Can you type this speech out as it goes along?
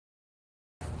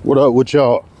What up with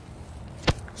y'all?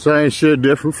 Same shit,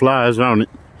 different flies on it.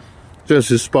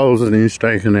 Just exposing these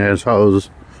stinking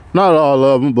assholes. Not all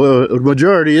of them, but the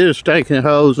majority is stinking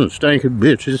hoes and stinking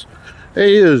bitches. It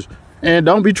is. And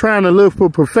don't be trying to look for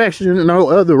perfection in no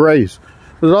other race.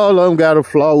 Because all of them got a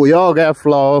flaw. We all got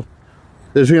flaws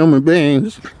as human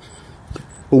beings.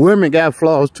 But women got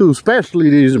flaws too,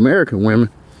 especially these American women.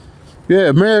 Yeah,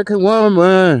 American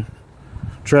woman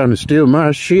trying to steal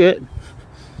my shit.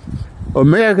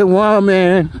 American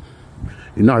woman,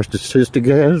 you narcissistic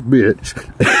ass bitch.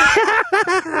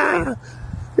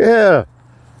 Yeah,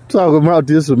 talking about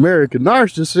this American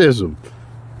narcissism.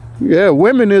 Yeah,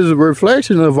 women is a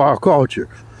reflection of our culture.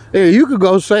 Hey, you could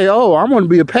go say, oh, I'm going to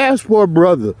be a passport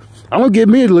brother. I'm going to get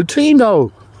me a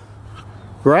Latino.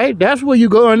 Right? That's where you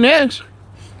going next.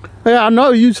 Hey, I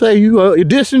know you say you're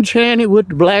disenchanted with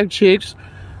the black chicks.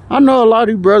 I know a lot of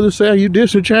you brothers say you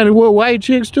disenchanted with white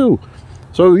chicks too.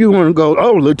 So you want to go,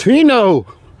 oh, Latino.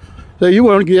 So you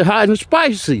want to get hot and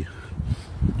spicy.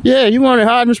 Yeah, you want it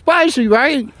hot and spicy,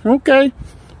 right? Okay.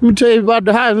 Let me tell you about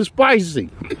the hot and spicy.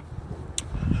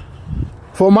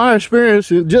 From my experience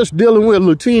in just dealing with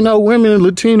Latino women and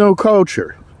Latino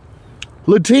culture.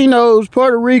 Latinos,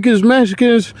 Puerto Ricans,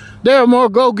 Mexicans, they're more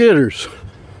go-getters.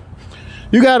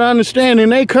 You got to understand,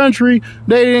 in their country,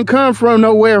 they didn't come from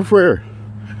no welfare.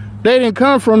 They didn't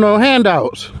come from no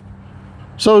handouts.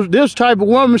 So this type of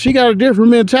woman, she got a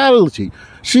different mentality.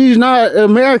 She's not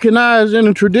Americanized in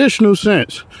a traditional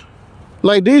sense.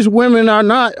 Like, these women are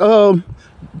not,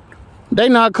 they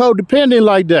not codependent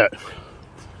like that.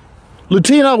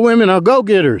 Latino women are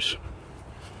go-getters.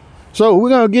 So we're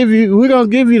gonna give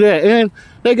you that. And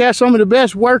they got some of the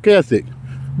best work ethic.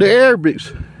 The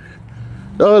Arabics,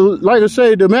 like I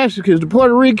say, the Mexicans, the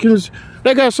Puerto Ricans,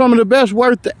 they got some of the best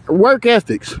work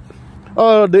ethics.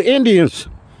 The Indians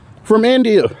from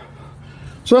India,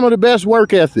 some of the best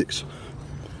work ethics.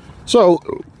 So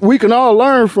we can all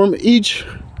learn from each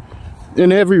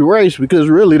and every race, because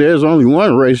really there's only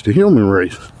one race, the human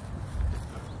race.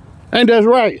 Ain't that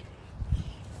right?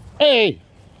 Hey,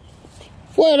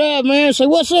 what up, man? Say,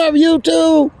 what's up,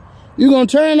 YouTube? You gonna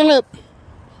turn up?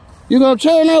 You gonna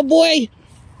turn up, boy?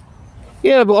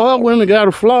 Yeah, but all women got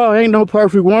a flaw. Ain't no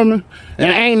perfect woman,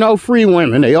 and ain't no free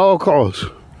women. They all cost.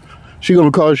 She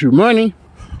gonna cost you money,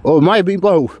 or it might be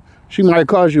both. She might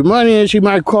cost you money, and she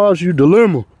might cost you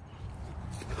dilemma.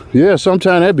 Yeah,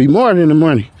 sometimes that'd be more than the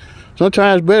money.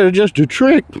 Sometimes it's better just to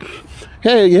trick.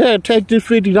 Hey, yeah, take this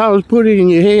 $50, put it in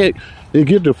your head, and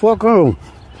get the fuck on.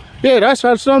 Yeah, that's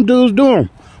how some dudes do them.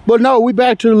 But no, we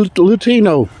back to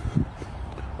Latino.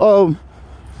 The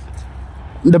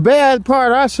bad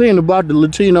part I seen about the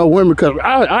Latino women, because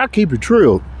I keep it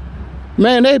real.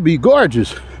 Man, they be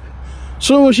gorgeous.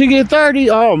 Soon as she get 30,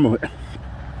 oh my.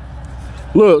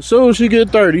 Look, soon as she get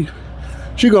 30,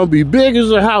 she gonna be big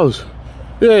as a house.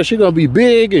 Yeah, she gonna be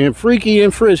big and freaky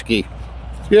and frisky.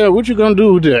 Yeah, what you gonna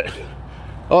do with that?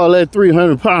 All that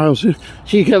 300 pounds.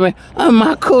 She coming, oh,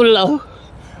 my culo.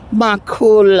 My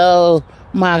culo,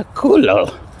 my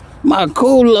culo, my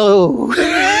culo.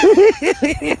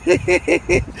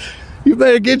 You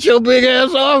better get your big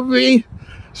ass off me,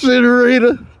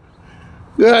 Senorita.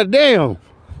 God damn.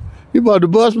 You about to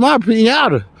bust my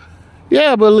pinata.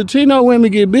 Yeah, but Latino women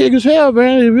get big as hell,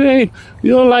 man.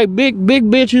 You don't like big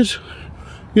bitches.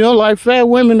 You don't like fat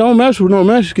women. Don't mess with no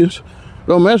Mexicans.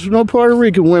 Don't mess with no Puerto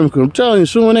Rican women. Cause I'm telling you,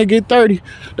 soon when they get 30,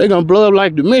 they gonna blow up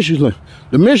like the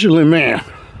Michelin man.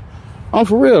 I'm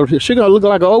for real. She gonna look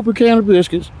like an open can of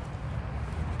biscuits.